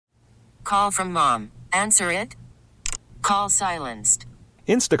call from mom. Answer it. Call silenced.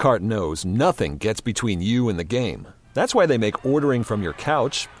 Instacart knows nothing gets between you and the game. That's why they make ordering from your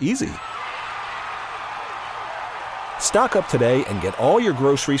couch easy. Stock up today and get all your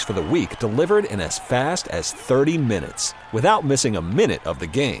groceries for the week delivered in as fast as 30 minutes without missing a minute of the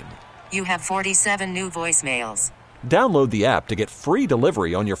game. You have 47 new voicemails. Download the app to get free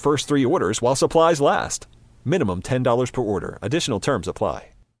delivery on your first 3 orders while supplies last. Minimum $10 per order. Additional terms apply.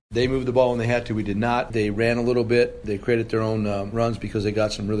 They moved the ball when they had to. We did not. They ran a little bit. They created their own runs because they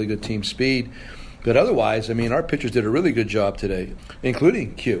got some really good team speed. But otherwise, I mean, our pitchers did a really good job today,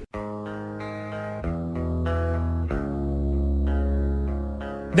 including Q.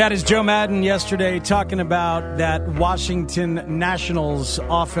 That is Joe Madden yesterday talking about that Washington Nationals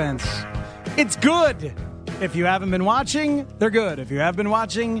offense. It's good. If you haven't been watching, they're good. If you have been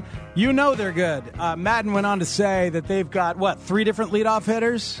watching, you know they're good. Madden went on to say that they've got, 3 different leadoff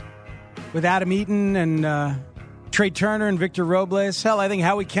hitters with Adam Eaton and Trey Turner and Victor Robles. Hell, I think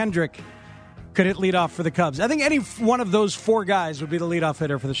Howie Kendrick could hit leadoff for the Cubs. I think any one of those 4 guys would be the leadoff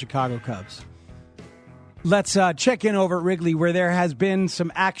hitter for the Chicago Cubs. Let's check in over at Wrigley where there has been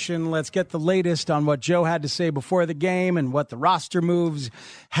some action. Let's get the latest on what Joe had to say before the game and what the roster moves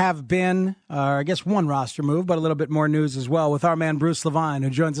have been. I guess one roster move, but a little bit more news as well with our man Bruce Levine,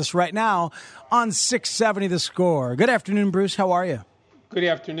 who joins us right now on 670 The Score. Good afternoon, Bruce. How are you? Good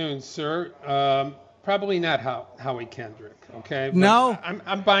afternoon, sir. Probably not Howie Kendrick, okay? But no?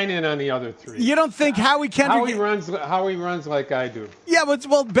 I'm buying in on the other 3. You don't think Howie Kendrick... Howie runs like I do. Yeah, but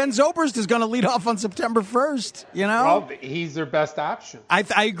Ben Zobrist is going to lead off on September 1st, you know? Well, he's their best option.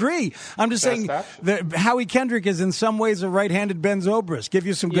 I agree. I'm just saying that Howie Kendrick is in some ways a right-handed Ben Zobrist. Give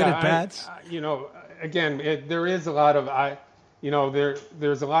you some good at-bats. Again, there is a lot of...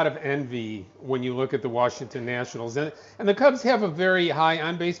 there's a lot of envy when you look at the Washington Nationals. And the Cubs have a very high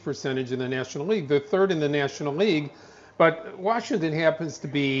on-base percentage in the National League. They're 3rd in the National League, but Washington happens to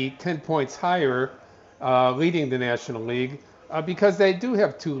be 10 points higher, leading the National League, because they do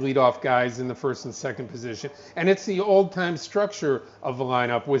have 2 leadoff guys in the first and second position. And it's the old-time structure of the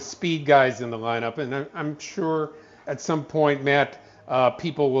lineup with speed guys in the lineup. And I'm sure at some point, Matt,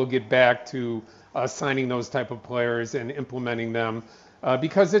 people will get back to signing those type of players and implementing them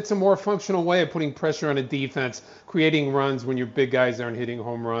because it's a more functional way of putting pressure on a defense, creating runs when your big guys aren't hitting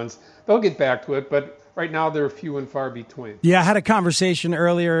home runs. They'll get back to it, but right now they're few and far between. Yeah, I had a conversation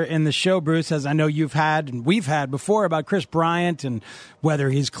earlier in the show, Bruce, as I know you've had and we've had before, about Chris Bryant and whether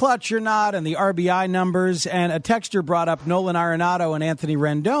he's clutch or not and the RBI numbers. And a texter brought up Nolan Arenado and Anthony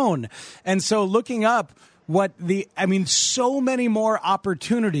Rendon. And so looking up so many more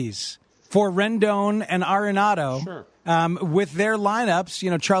opportunities for Rendon and Arenado, sure. With their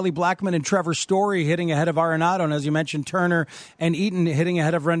lineups, Charlie Blackmon and Trevor Story hitting ahead of Arenado, and as you mentioned, Turner and Eaton hitting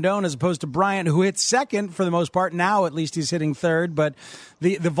ahead of Rendon, as opposed to Bryant, who hits second for the most part. Now, at least, he's hitting third, but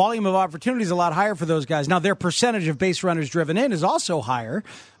the volume of opportunity is a lot higher for those guys. Now, their percentage of base runners driven in is also higher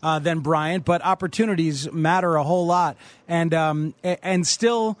than Bryant, but opportunities matter a whole lot, and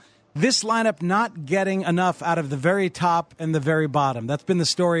still. This lineup not getting enough out of the very top and the very bottom. That's been the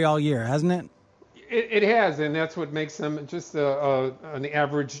story all year, hasn't it? It has, and that's what makes them just an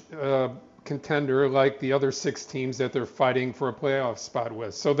average contender like the other 6 teams that they're fighting for a playoff spot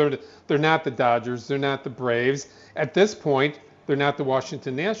with. So they're not the Dodgers, they're not the Braves. At this point, they're not the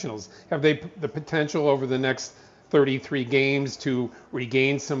Washington Nationals. Have they the potential over the next 33 games to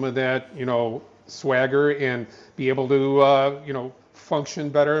regain some of that, swagger and be able to, function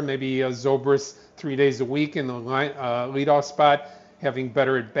better? Maybe Zobrist 3 days a week in the leadoff spot, having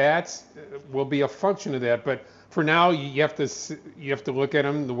better at bats will be a function of that. But for now, you have to look at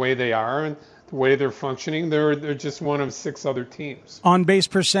them the way they are and the way they're functioning. They're just one of 6 other teams. On base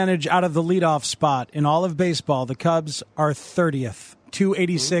percentage out of the leadoff spot in all of baseball, the Cubs are 30th,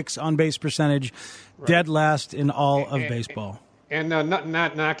 286 on base percentage, right. Dead last in all of baseball. And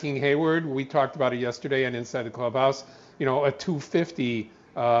not knocking Hayward, we talked about it yesterday on Inside the Clubhouse. A 250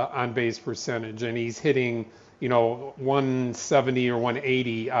 on base percentage, and he's hitting 170 or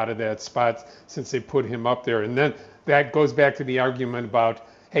 180 out of that spot since they put him up there. And then that goes back to the argument about,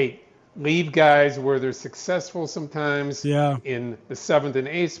 hey, leave guys where they're successful sometimes in the 7th and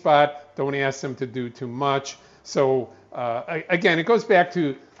 8th spot. Don't ask them to do too much. So, again, it goes back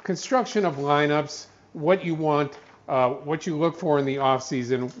to construction of lineups, what you want, what you look for in the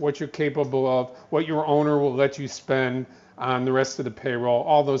offseason, what you're capable of, what your owner will let you spend on the rest of the payroll.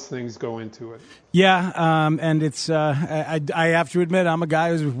 All those things go into it. Yeah, and it's I have to admit, I'm a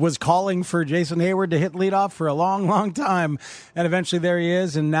guy who was calling for Jason Hayward to hit leadoff for a long, long time, and eventually there he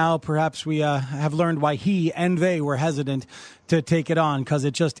is, and now perhaps we have learned why he and they were hesitant to take it on, because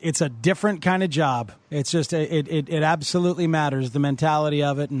it's a different kind of job. It's just it absolutely matters, the mentality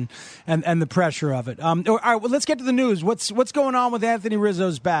of it and the pressure of it. All right, well, let's get to the news. What's going on with Anthony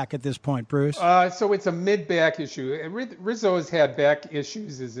Rizzo's back at this point, Bruce? So it's a mid-back issue. Rizzo has had back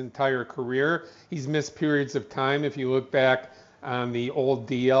issues his entire career. He's missed periods of time. If you look back on the old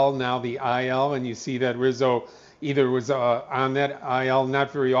DL, now the IL, and you see that Rizzo either was on that IL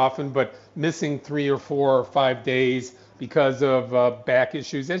not very often, but missing 3 or 4 or 5 days because of back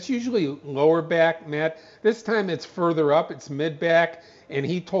issues. That's usually lower back, Matt. This time it's further up. It's mid-back. And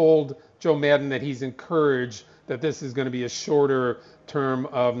he told Joe Maddon that he's encouraged that this is going to be a shorter term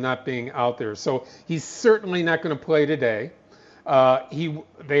of not being out there. So he's certainly not going to play today.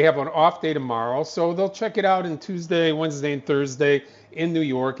 They have an off day tomorrow, so they'll check it out on Tuesday, Wednesday, and Thursday in New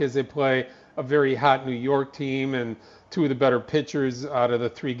York as they play a very hot New York team and 2 of the better pitchers out of the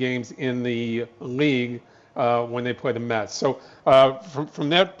 3 games in the league when they play the Mets. So from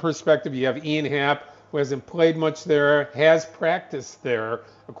that perspective, you have Ian Happ, who hasn't played much there, has practiced there,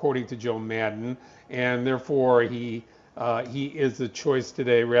 according to Joe Maddon, and therefore he is the choice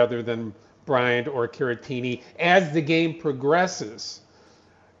today rather than Bryant or Caratini. As the game progresses,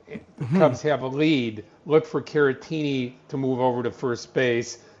 Cubs have a lead. Look for Caratini to move over to first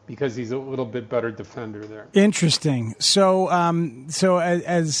base because he's a little bit better defender there. Interesting. So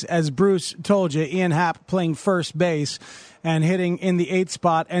as Bruce told you, Ian Happ playing first base and hitting in the 8th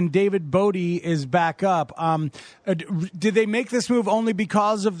spot, and David Bodie is back up. Did they make this move only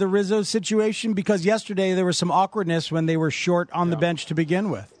because of the Rizzo situation? Because yesterday there was some awkwardness when they were short on the bench to begin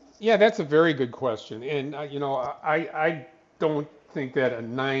with. Yeah, that's a very good question. And, I don't think that a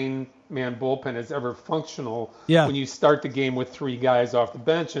 9-man bullpen is ever functional when you start the game with 3 guys off the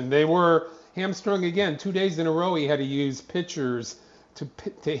bench. And they were hamstrung again. 2 days in a row he had to use pitchers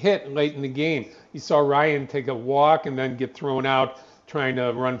to hit late in the game. You saw Ryan take a walk and then get thrown out trying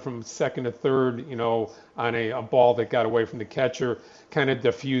to run from second to third, on a ball that got away from the catcher, kind of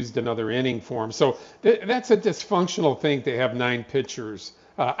diffused another inning for him. So that's a dysfunctional thing to have 9 pitchers.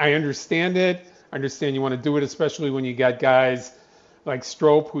 I understand it. I understand you want to do it, especially when you got guys like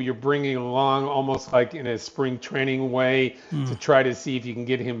Strop, who you're bringing along almost like in a spring training way to try to see if you can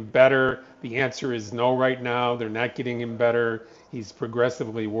get him better. The answer is no right now. They're not getting him better. He's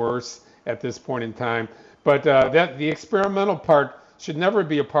progressively worse at this point in time. But the experimental part should never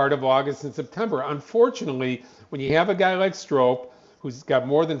be a part of August and September. Unfortunately, when you have a guy like Strop, who's got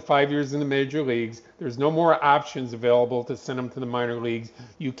more than 5 years in the major leagues, there's no more options available to send him to the minor leagues.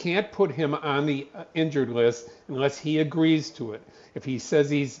 You can't put him on the injured list unless he agrees to it. If he says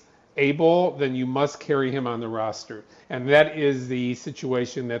he's able, then you must carry him on the roster. And that is the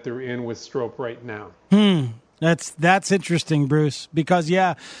situation that they're in with Strop right now. That's interesting, Bruce, because,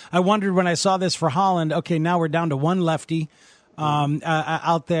 I wondered when I saw this for Holland, okay, now we're down to 1 lefty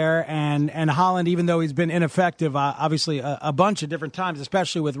out there, and Holland, even though he's been ineffective, obviously a bunch of different times,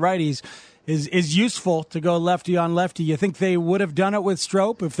 especially with righties, is useful to go lefty on lefty. You think they would have done it with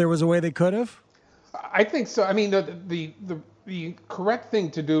Strop if there was a way they could have? I think so. I mean, the correct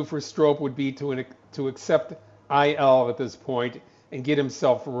thing to do for Strop would be to accept IL at this point and get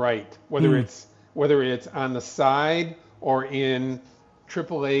himself right, whether it's on the side or in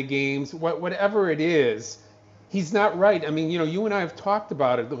AAA games, whatever it is. He's not right. I mean, you and I have talked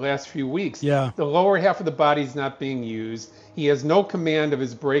about it the last few weeks. Yeah. The lower half of the body is not being used. He has no command of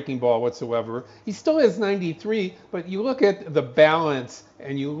his breaking ball whatsoever. He still has 93, but you look at the balance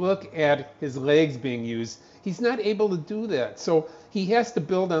and you look at his legs being used, he's not able to do that. So he has to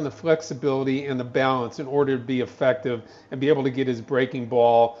build on the flexibility and the balance in order to be effective and be able to get his breaking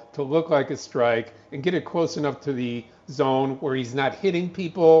ball to look like a strike and get it close enough to the zone where he's not hitting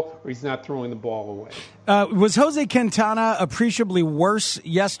people or he's not throwing the ball away. Was Jose Quintana appreciably worse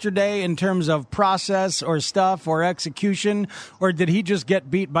yesterday in terms of process or stuff or execution, or did he just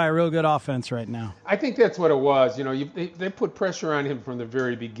get beat by a real good offense right now? I think that's what it was. They put pressure on him from the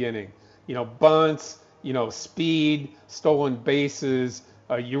very beginning. Bunts, speed, stolen bases.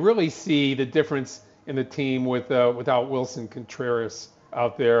 You really see the difference in the team without Wilson Contreras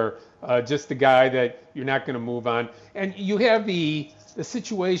out there. Just a guy that you're not going to move on. And you have the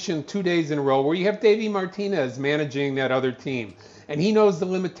situation 2 days in a row where you have Davey Martinez managing that other team. And he knows the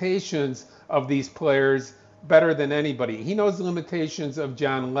limitations of these players better than anybody. He knows the limitations of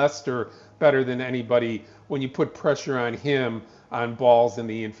John Lester better than anybody when you put pressure on him on balls in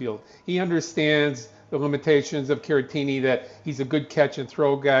the infield. He understands the limitations of Caratini, that he's a good catch and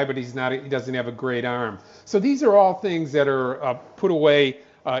throw guy, but he doesn't have a great arm. So these are all things that are put away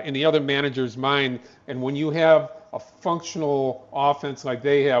in the other manager's mind. And when you have a functional offense like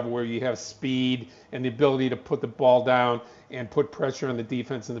they have, where you have speed and the ability to put the ball down and put pressure on the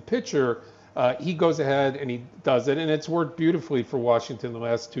defense and the pitcher, he goes ahead and he does it, and it's worked beautifully for Washington the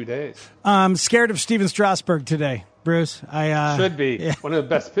last 2 days. I'm scared of Steven Strasburg today, Bruce. I should be one of the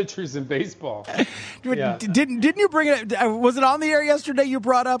best pitchers in baseball. Yeah. Didn't you bring it? Was it on the air yesterday? You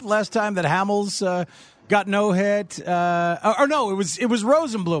brought up last time that Hamels got no hit. Or no, it was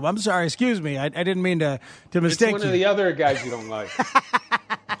Rosenblum. I'm sorry. Excuse me. I didn't mean to mistake you. It's one of the other guys you don't like.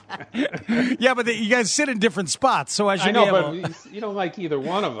 Yeah, but you guys sit in different spots, so I should know, be able. But you don't like either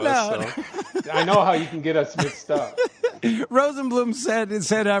one of us. No. So I know how you can get us mixed up. Rosenblum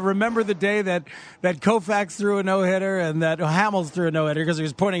said, remember the day that Koufax threw a no-hitter and that Hamels threw a no-hitter, because he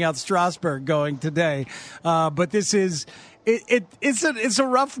was pointing out Strasburg going today. But this is it's a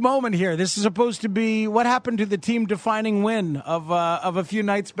rough moment here. This is supposed to be what happened to the team-defining win of a few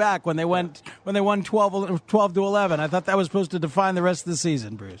nights back when they won 12-11. I thought that was supposed to define the rest of the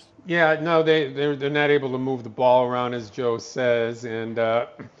season, Bruce. Yeah, no, they're not able to move the ball around, as Joe says, and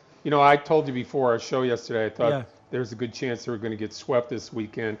I told you before our show yesterday, I thought there's a good chance they were going to get swept this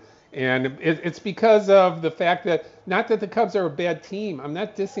weekend. And it's because of the fact that, not that the Cubs are a bad team. I'm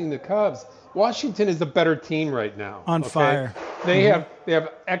not dissing the Cubs. Washington is a better team right now. On fire. They have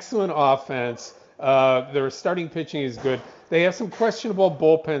excellent offense. Their starting pitching is good. They have some questionable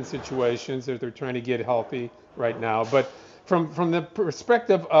bullpen situations that they're trying to get healthy right now. But from the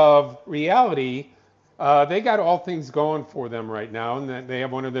perspective of reality, they got all things going for them right now, and they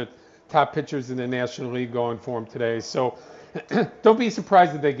have one of the top pitchers in the National League going for them today. So don't be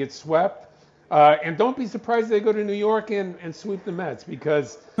surprised if they get swept. And don't be surprised if they go to New York and sweep the Mets,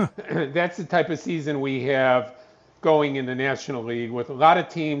 because that's the type of season we have going in the National League, with a lot of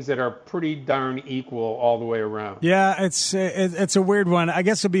teams that are pretty darn equal all the way around. Yeah, it's a weird one. I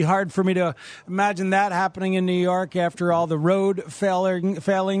guess it'd be hard for me to imagine that happening in New York after all the road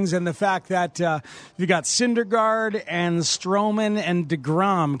failings and the fact that you got Syndergaard and Stroman and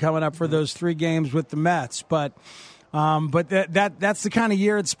DeGrom coming up for those 3 games with the Mets. But that's the kind of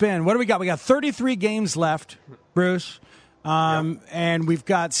year it's been. What do we got? We got 33 games left, Bruce. And we've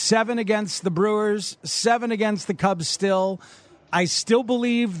got 7 against the Brewers, 7 against the Cubs still. I still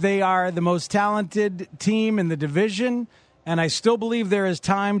believe they are the most talented team in the division, and I still believe there is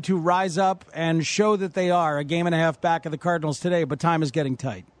time to rise up and show that they are a game and a half back of the Cardinals today, but time is getting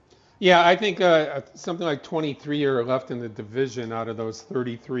tight. Yeah, I think something like 23 are left in the division out of those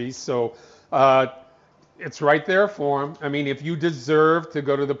 33, so it's right there for them. I mean, if you deserve to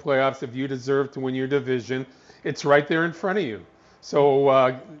go to the playoffs, if you deserve to win your division, it's right there in front of you.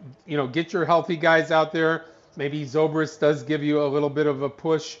 So, get your healthy guys out there. Maybe Zobrist does give you a little bit of a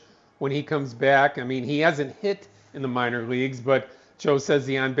push when he comes back. I mean, he hasn't hit in the minor leagues, but Joe says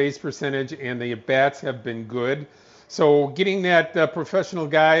the on-base percentage and the at-bats have been good. So getting that professional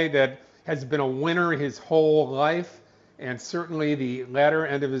guy that has been a winner his whole life, and certainly the latter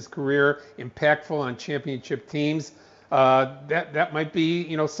end of his career, impactful on championship teams, that might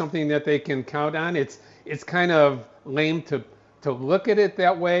be, something that they can count on. It's kind of lame to look at it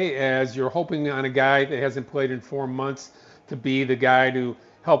that way, as you're hoping on a guy that hasn't played in 4 months to be the guy to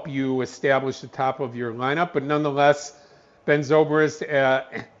help you establish the top of your lineup. But nonetheless, Ben Zobrist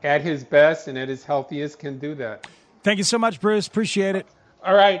at his best and at his healthiest can do that. Thank you so much, Bruce. Appreciate it.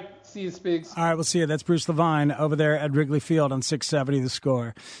 All right. See you, Spigs. All right, we'll see you. That's Bruce Levine over there at Wrigley Field on 670 The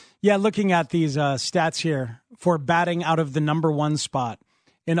Score. Yeah, looking at these stats here for batting out of the number 1 spot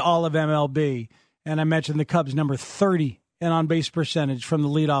in all of MLB. And I mentioned the Cubs number 30 in on-base percentage from the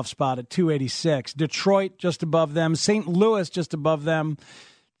leadoff spot at 286. Detroit just above them. St. Louis just above them.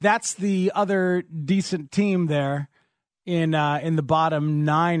 That's the other decent team there in the bottom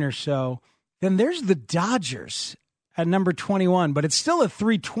 9 or so. Then there's the Dodgers at number 21, but it's still a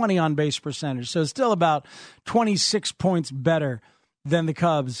 320 on-base percentage, so it's still about 26 points better than the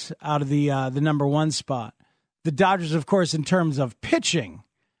Cubs out of the number 1 spot. The Dodgers, of course, in terms of pitching,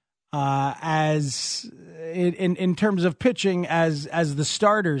 as the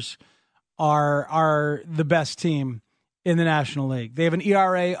starters are the best team in the National League. They have an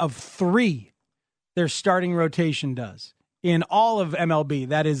ERA of 3. Their starting rotation does. In all of MLB,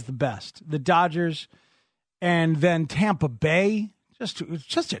 that is the best. The Dodgers and then Tampa Bay, just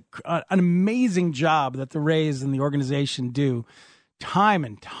an amazing job that the Rays and the organization do time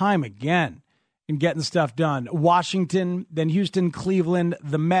and time again in getting stuff done. Washington, then Houston, Cleveland,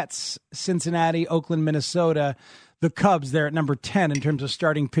 the Mets, Cincinnati, Oakland, Minnesota, the Cubs there at number 10 in terms of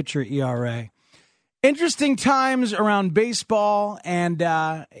starting pitcher ERA. Interesting times around baseball and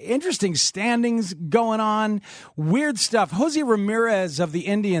interesting standings going on. Weird stuff. Jose Ramirez of the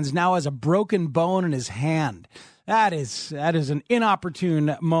Indians now has a broken bone in his hand. That is an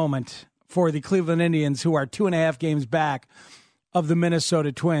inopportune moment for the Cleveland Indians, who are 2.5 games back of the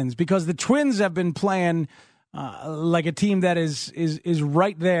Minnesota Twins, because the Twins have been playing like a team that is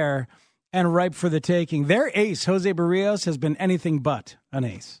right there and ripe for the taking. Their ace, Jose Barrios, has been anything but an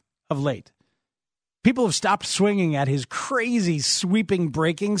ace of late. People have stopped swinging at his crazy sweeping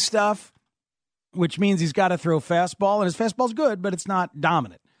breaking stuff, which means he's got to throw fastball, and his fastball's good, but it's not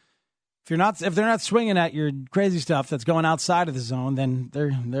dominant. If they're not swinging at your crazy stuff that's going outside of the zone, then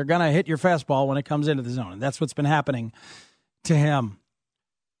they're going to hit your fastball when it comes into the zone. And that's what's been happening to him.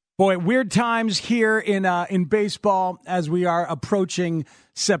 Boy, weird times here in baseball as we are approaching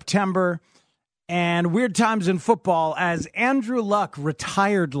September, and weird times in football as Andrew Luck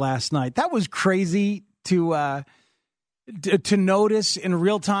retired last night. That was crazy to notice in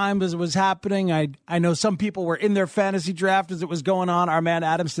real time as it was happening. I know some people were in their fantasy draft as it was going on. Our man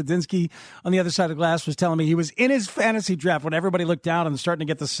Adam Stadzinski on the other side of the glass was telling me he was in his fantasy draft when everybody looked down and starting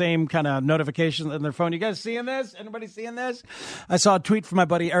to get the same kind of notification on their phone. You guys seeing this? Anybody seeing this? I saw a tweet from my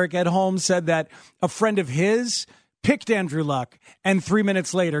buddy Eric Edholm, said that a friend of his picked Andrew Luck and 3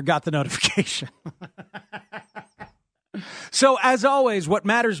 minutes later got the notification. So, as always, what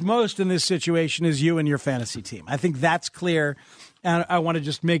matters most in this situation is you and your fantasy team. I think that's clear, and I want to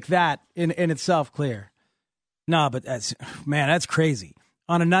just make that in itself clear. No, but that's crazy.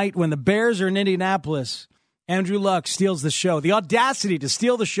 On a night when the Bears are in Indianapolis, Andrew Luck steals the show. The audacity to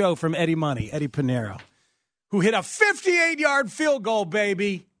steal the show from Eddie Pinero, who hit a 58-yard field goal,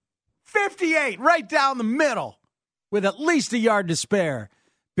 baby. 58, right down the middle, with at least a yard to spare.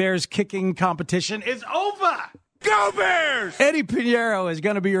 Bears kicking competition is over. Go Bears! Eddie Pinero is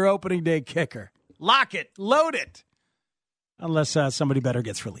going to be your opening day kicker. Lock it. Load it. Unless somebody better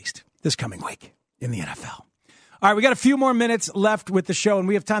gets released this coming week in the NFL. All right, we got a few more minutes left with the show, and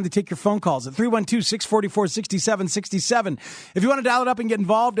we have time to take your phone calls at 312-644-6767. If you want to dial it up and get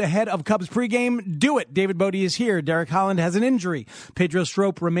involved ahead of Cubs pregame, do it. David Bodie is here. Derek Holland has an injury. Pedro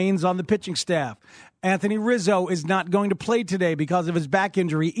Strop remains on the pitching staff. Anthony Rizzo is not going to play today because of his back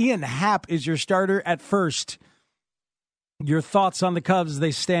injury. Ian Happ is your starter at first. Your thoughts on the Cubs? They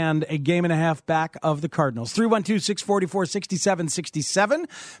stand a game and a half back of the Cardinals. 312-644-6767.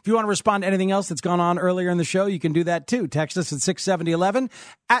 If you want to respond to anything else that's gone on earlier in the show, you can do that too. Text us at 67011.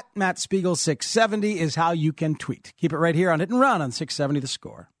 At Matt Spiegel 670 is how you can tweet. Keep it right here on Hit and Run on 670 The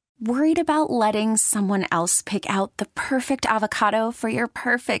Score. Worried about letting someone else pick out the perfect avocado for your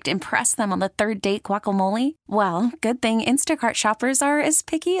perfect impress them on the third date guacamole? Well, good thing Instacart shoppers are as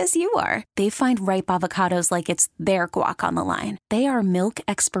picky as you are. They find ripe avocados like it's their guac on the line. They are milk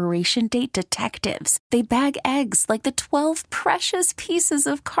expiration date detectives. They bag eggs like the 12 precious pieces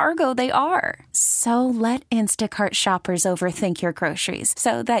of cargo they are. So let Instacart shoppers overthink your groceries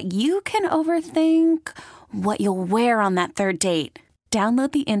so that you can overthink what you'll wear on that third date.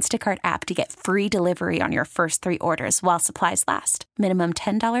 Download the Instacart app to get free delivery on your first 3 orders while supplies last. Minimum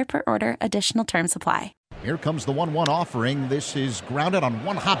 $10 per order. Additional terms apply. Here comes the 1-1 offering. This is grounded on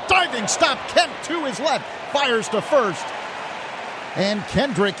one hop. Diving stop. Kemp to his left. Fires to first. And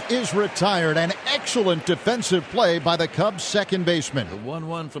Kendrick is retired. An excellent defensive play by the Cubs' second baseman. The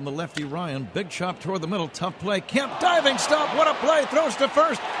 1-1 from the lefty Ryan. Big chop toward the middle. Tough play. Kemp diving stop. What a play. Throws to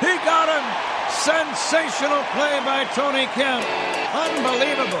first. He got him. Sensational play by Tony Kemp.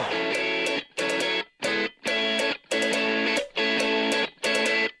 Unbelievable.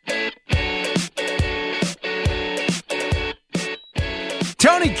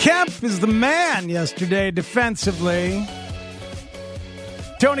 Tony Kemp is the man yesterday defensively.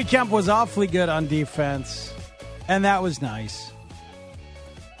 Tony Kemp was awfully good on defense, and that was nice.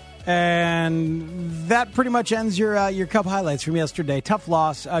 And that pretty much ends your Cub highlights from yesterday. Tough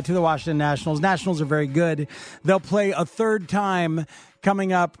loss to the Washington Nationals. Nationals are very good. They'll play a third time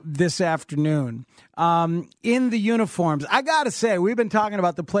coming up this afternoon. In the uniforms, I got to say, we've been talking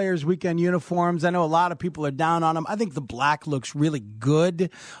about the Players' Weekend uniforms. I know a lot of people are down on them. I think the black looks really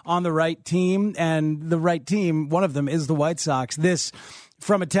good on the right team, and the right team, one of them is the White Sox. This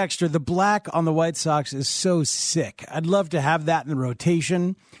from a texter, the black on the White Sox is so sick. I'd love to have that in the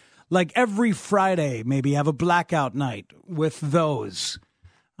rotation. Like every Friday, maybe have a blackout night with those.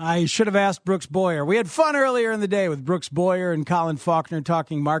 I should have asked Brooks Boyer. We had fun earlier in the day with Brooks Boyer and Colin Faulkner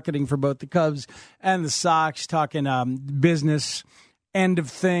talking marketing for both the Cubs and the Sox, talking business end of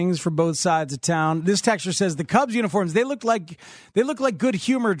things for both sides of town. This texter says the Cubs uniforms, they look like good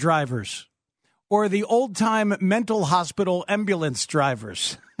humor drivers. Or the old-time mental hospital ambulance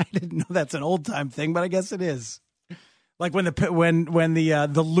drivers. I didn't know that's an old-time thing, but I guess it is. Like when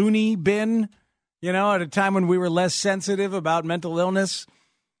the loony bin, at a time when we were less sensitive about mental illness,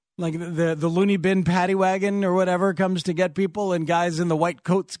 Like the loony bin paddy wagon or whatever comes to get people, and guys in the white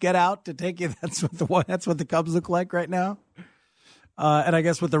coats get out to take you. That's what the Cubs look like right now. And I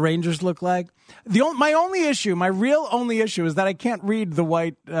guess what the Rangers look like. My real only issue is that I can't read the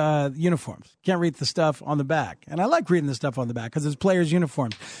white uniforms. Can't read the stuff on the back. And I like reading the stuff on the back because it's players'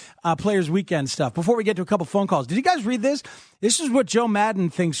 uniforms, players' weekend stuff. Before we get to a couple phone calls, did you guys read this? This is what Joe Madden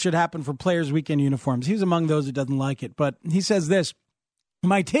thinks should happen for players' weekend uniforms. He's among those who doesn't like it. But he says this.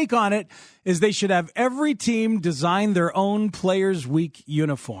 My take on it is they should have every team design their own Players' Week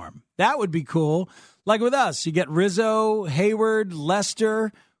uniform. That would be cool. Like with us, you get Rizzo, Hayward,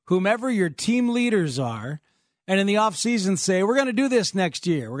 Lester, whomever your team leaders are, and in the offseason say, we're going to do this next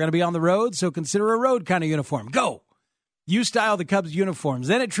year. We're going to be on the road, so consider a road kind of uniform. Go! You style the Cubs uniforms.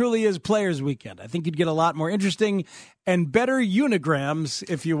 Then it truly is Players' Weekend. I think you'd get a lot more interesting and better unigrams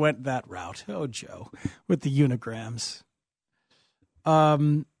if you went that route. Oh, Joe, with the unigrams.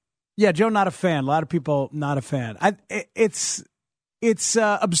 Yeah, Joe, not a fan. A lot of people not a fan. It's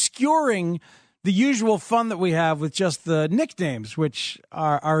obscuring the usual fun that we have with just the nicknames, which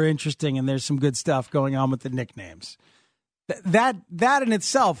are interesting, and there's some good stuff going on with the nicknames. That in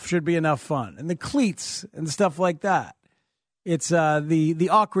itself should be enough fun, and the cleats and stuff like that. It's the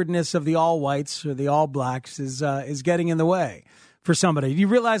awkwardness of the all whites or the all blacks is getting in the way for somebody. Do you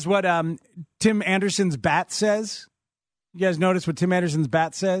realize what Tim Anderson's bat says? You guys notice what Tim Anderson's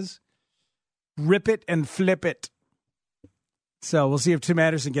bat says? Rip it and flip it. So we'll see if Tim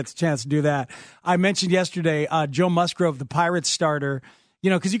Anderson gets a chance to do that. I mentioned yesterday Joe Musgrove, the Pirates starter,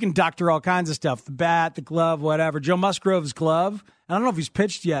 because you can doctor all kinds of stuff, the bat, the glove, whatever. Joe Musgrove's glove, I don't know if he's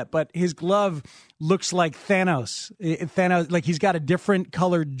pitched yet, but his glove looks like Thanos. Thanos, like he's got a different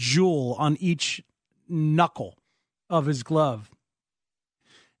colored jewel on each knuckle of his glove.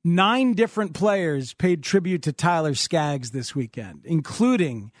 9 different players paid tribute to Tyler Skaggs this weekend,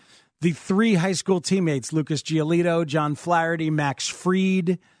 including the 3 high school teammates, Lucas Giolito, John Flaherty, Max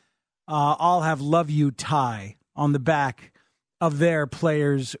Fried, all have Love You Ty on the back of their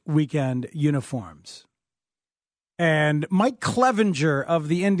Players' Weekend uniforms. And Mike Clevenger of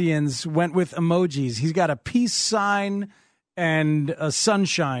the Indians went with emojis. He's got a peace sign and a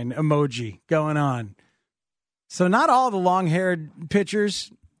sunshine emoji going on. So not all the long-haired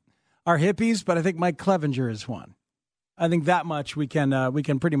pitchers are hippies, but I think Mike Clevenger is one. I think that much we can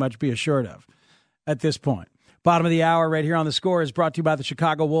pretty much be assured of at this point. Bottom of the hour right here on The Score is brought to you by the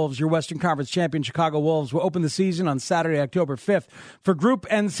Chicago Wolves. Your Western Conference champion Chicago Wolves will open the season on Saturday, October 5th. For group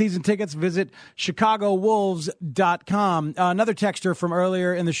and season tickets, visit ChicagoWolves.com. Another texter from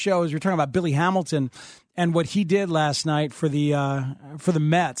earlier in the show is you're talking about Billy Hamilton and what he did last night for the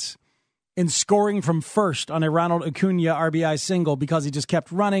Mets in scoring from first on a Ronald Acuna RBI single because he just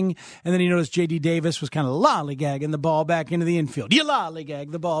kept running. And then he noticed J.D. Davis was kind of lollygagging the ball back into the infield. You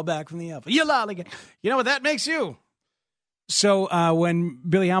lollygag the ball back from the outfield. You lollygag. You know what that makes you? So when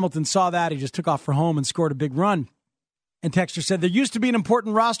Billy Hamilton saw that, he just took off for home and scored a big run. And Texter said, there used to be an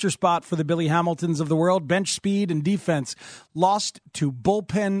important roster spot for the Billy Hamiltons of the world. Bench speed and defense lost to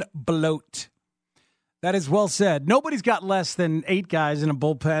bullpen bloat. That is well said. Nobody's got less than 8 guys in a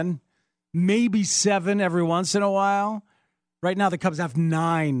bullpen. Maybe 7 every once in a while. Right now, the Cubs have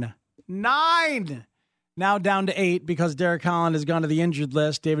 9. 9! Now down to 8 because Derek Holland has gone to the injured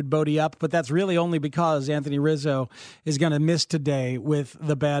list. David Bodie up, but that's really only because Anthony Rizzo is going to miss today with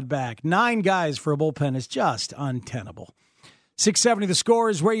the bad back. 9 guys for a bullpen is just untenable. 670 The Score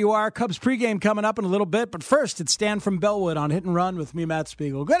is where you are. Cubs pregame coming up in a little bit, but first, it's Stan from Bellwood on Hit and Run with me, Matt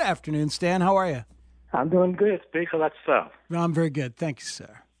Spiegel. Good afternoon, Stan. How are you? I'm doing good, Spiegel. That's so. I'm very good. Thank you,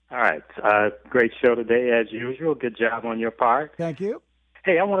 sir. All right. Great show today, as usual. Good job on your part. Thank you.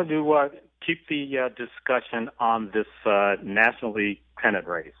 Hey, I want to keep the discussion on this National League pennant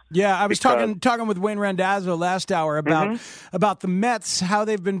race. Yeah, I was talking with Wayne Randazzo last hour about the Mets, how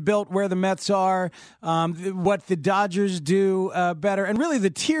they've been built, where the Mets are, what the Dodgers do better, and really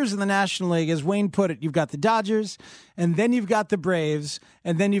the tiers in the National League, as Wayne put it. You've got the Dodgers, and then you've got the Braves,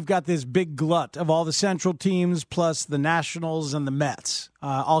 and then you've got this big glut of all the Central teams plus the Nationals and the Mets,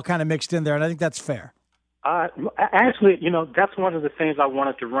 all kind of mixed in there, and I think that's fair. Actually, that's one of the things I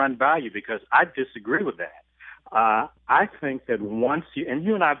wanted to run by you because I disagree with that. I think that once you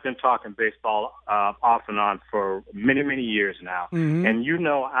and I have been talking baseball off and on for many, many years now, and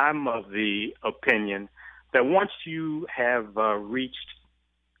I'm of the opinion that once you have reached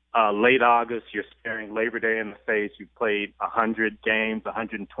late August, you're staring Labor Day in the face, you've played 100 games,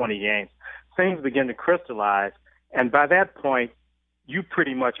 120 games, things begin to crystallize, and by that point, you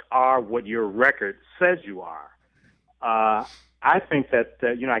pretty much are what your record says you are. I think that,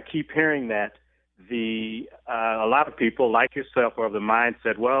 I keep hearing that a lot of people like yourself are of the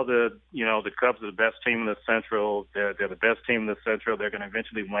mindset, well, the Cubs are the best team in the Central. They're the best team in the Central. They're going to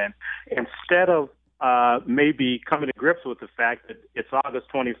eventually win. Instead of maybe coming to grips with the fact that it's August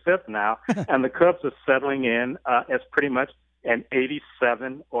 25th now, and the Cubs are settling in as pretty much an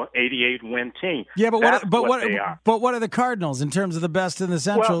 87 or 88 win team. Yeah, but they are. But what are the Cardinals in terms of the best in the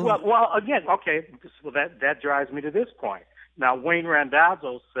Central? Well, again, okay. Well, that drives me to this point. Now, Wayne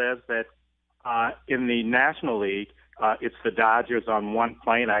Randazzo says that in the National League, it's the Dodgers on one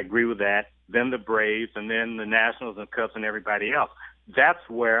plane. I agree with that. Then the Braves, and then the Nationals and Cubs and everybody else. That's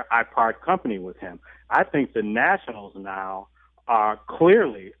where I part company with him. I think the Nationals now are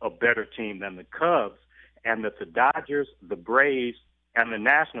clearly a better team than the Cubs, and that the Dodgers, the Braves, and the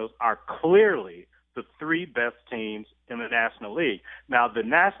Nationals are clearly the three best teams in the National League. Now, the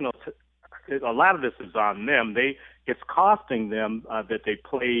Nationals, a lot of this is on them. It's costing them that they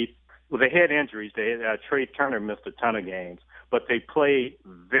played. Well, they had injuries. Trey Turner missed a ton of games, but they played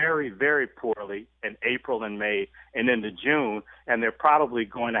very, very poorly in April and May and into June, and they're probably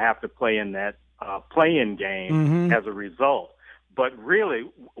going to have to play in that play-in game as a result. But really,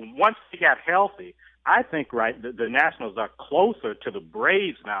 once they got healthy, I think the Nationals are closer to the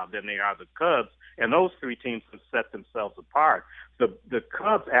Braves now than they are the Cubs, and those three teams have set themselves apart. The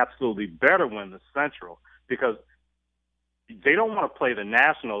Cubs absolutely better win the Central because they don't want to play the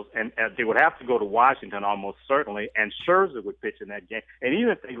Nationals, and they would have to go to Washington almost certainly, and Scherzer would pitch in that game. And even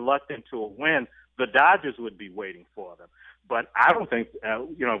if they lucked into a win, the Dodgers would be waiting for them. But I don't think,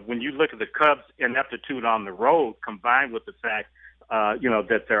 when you look at the Cubs' ineptitude on the road, combined with the fact,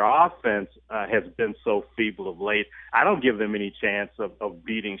 that their offense has been so feeble of late, I don't give them any chance of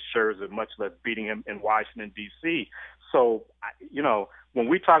beating Scherzer, much less beating him in Washington, D.C. So, when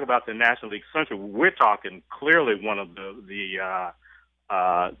we talk about the National League Central, we're talking clearly one of the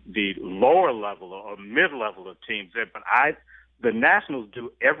lower level or mid-level of teams there. But the Nationals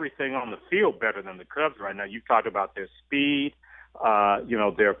do everything on the field better than the Cubs right now. You talk about their speed,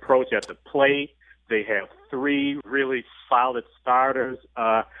 their approach at the plate. They have three really solid starters.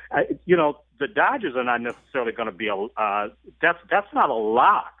 The Dodgers are not necessarily going to be that's not a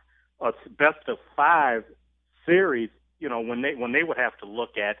lock. A best of 5 series. When they would have to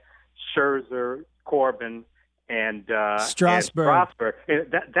look at Scherzer, Corbin, and Strasburg.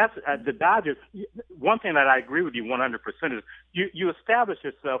 That's the Dodgers. One thing that I agree with you 100% is you establish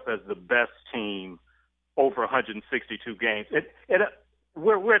yourself as the best team over 162 games.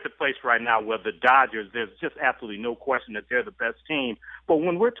 We're at the place right now where the Dodgers, there's just absolutely no question that they're the best team. But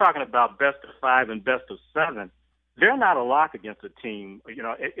when we're talking about best of 5 and best of 7, they're not a lock against a team.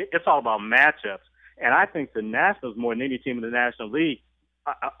 It's all about matchups. And I think the Nationals, more than any team in the National League,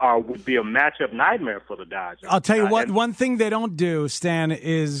 would be a matchup nightmare for the Dodgers. I'll tell you what, one thing they don't do, Stan,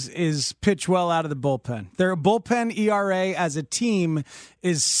 is pitch well out of the bullpen. Their bullpen ERA as a team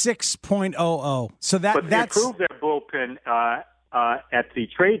is 6.00. So that's they improved their bullpen at the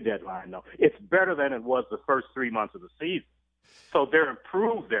trade deadline, though. It's better than it was the first 3 months of the season. So they're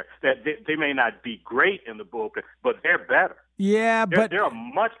improved there. That they may not be great in the bullpen, but they're better. Yeah, they're a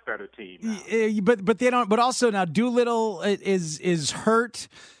much better team now. But they don't. But also now Doolittle is hurt,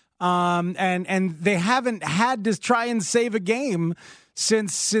 and they haven't had to try and save a game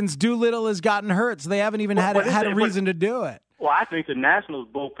since Doolittle has gotten hurt. So they haven't even had a reason to do it. Well, I think the Nationals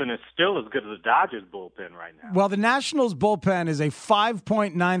bullpen is still as good as the Dodgers bullpen right now. Well, the Nationals bullpen is a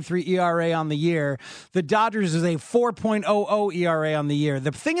 5.93 ERA on the year. The Dodgers is a 4.00 ERA on the year.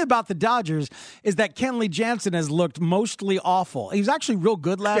 The thing about the Dodgers is that Kenley Jansen has looked mostly awful. He was actually real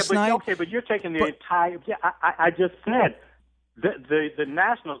good last night. Okay, but you're taking the entire. Yeah, I just said the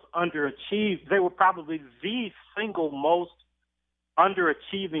Nationals underachieved. They were probably the single most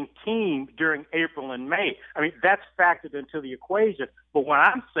underachieving team during April and May. I mean, that's factored into the equation. But what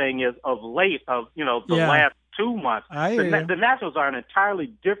I'm saying is of late, last 2 months, the Nationals are an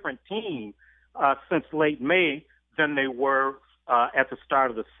entirely different team since late May than they were at the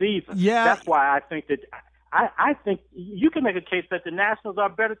start of the season. Yeah. That's why I think that I think you can make a case that the Nationals are a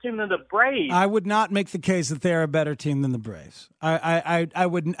better team than the Braves. I would not make the case that they're a better team than the Braves. I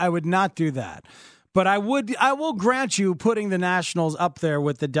would not do that. But I will grant you putting the Nationals up there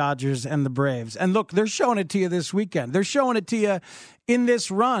with the Dodgers and the Braves. And look, they're showing it to you this weekend. They're showing it to you in this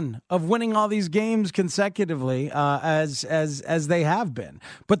run of winning all these games consecutively, as they have been.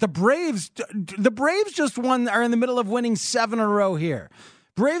 But the Braves just are in the middle of winning 7 in a row here.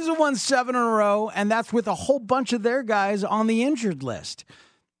 Braves have won 7 in a row, and that's with a whole bunch of their guys on the injured list.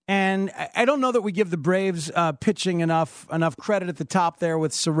 And I don't know that we give the Braves pitching enough credit at the top there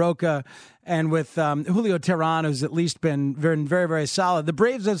with Soroka and with Julio Teheran, who's at least been very, very, very solid. The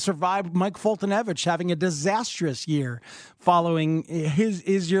Braves have survived Mike Foltynewicz having a disastrous year following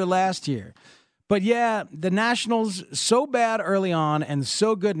his year last year. But yeah, the Nationals so bad early on and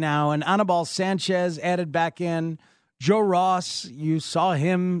so good now. And Anibal Sanchez added back in. Joe Ross, you saw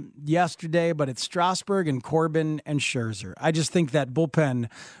him yesterday, but it's Strasburg and Corbin and Scherzer. I just think that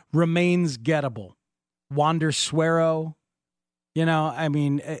bullpen remains gettable. Wander Suero,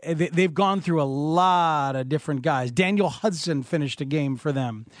 they've gone through a lot of different guys. Daniel Hudson finished a game for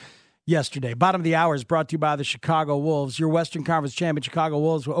them yesterday. Bottom of the hour is brought to you by the Chicago Wolves. Your Western Conference champion Chicago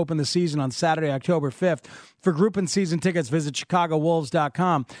Wolves will open the season on Saturday, October 5th. For group and season tickets, visit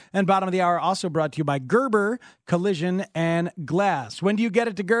ChicagoWolves.com. And bottom of the hour also brought to you by Gerber Collision and Glass. When do you get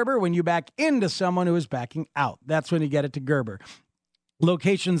it to Gerber? When you back into someone who is backing out. That's when you get it to Gerber.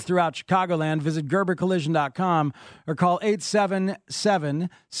 Locations throughout Chicagoland. Visit GerberCollision.com or call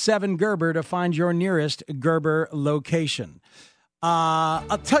 877-7-GERBER to find your nearest Gerber location.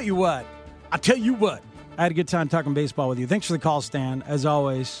 I'll tell you what. I had a good time talking baseball with you. Thanks for the call, Stan, as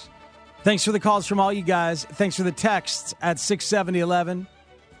always. Thanks for the calls from all you guys. Thanks for the texts at 67011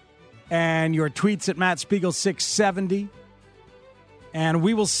 and your tweets at Matt Spiegel 670. And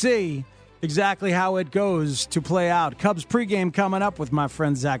we will see exactly how it goes to play out. Cubs pregame coming up with my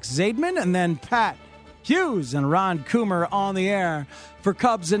friend Zach Zaidman, and then Pat Hughes and Ron Coomer on the air for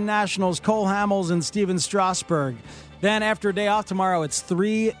Cubs and Nationals, Cole Hamels and Steven Strasburg. Then after a day off tomorrow, it's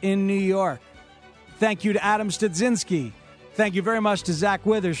 3 in New York. Thank you to Adam Studzinski. Thank you very much to Zach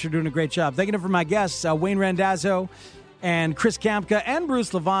Withers for doing a great job. Thank you for my guests, Wayne Randazzo and Chris Kamka and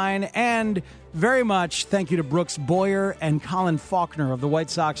Bruce Levine. And very much thank you to Brooks Boyer and Colin Faulkner of the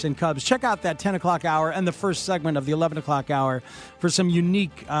White Sox and Cubs. Check out that 10 o'clock hour and the first segment of the 11 o'clock hour for some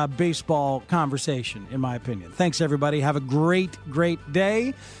unique baseball conversation, in my opinion. Thanks, everybody. Have a great, great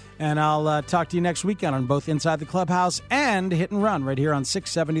day. And I'll talk to you next weekend on both Inside the Clubhouse and Hit and Run right here on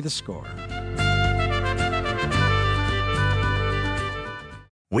 670 The Score.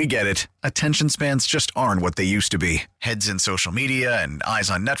 We get it. Attention spans just aren't what they used to be. Heads in social media and eyes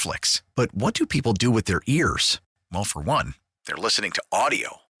on Netflix. But what do people do with their ears? Well, for one, they're listening to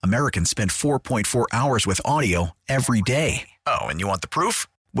audio. Americans spend 4.4 hours with audio every day. Oh, and you want the proof?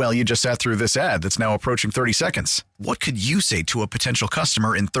 Well, you just sat through this ad that's now approaching 30 seconds. What could you say to a potential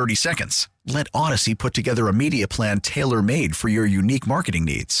customer in 30 seconds? Let Odyssey put together a media plan tailor-made for your unique marketing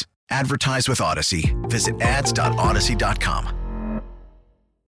needs. Advertise with Odyssey. Visit ads.odyssey.com.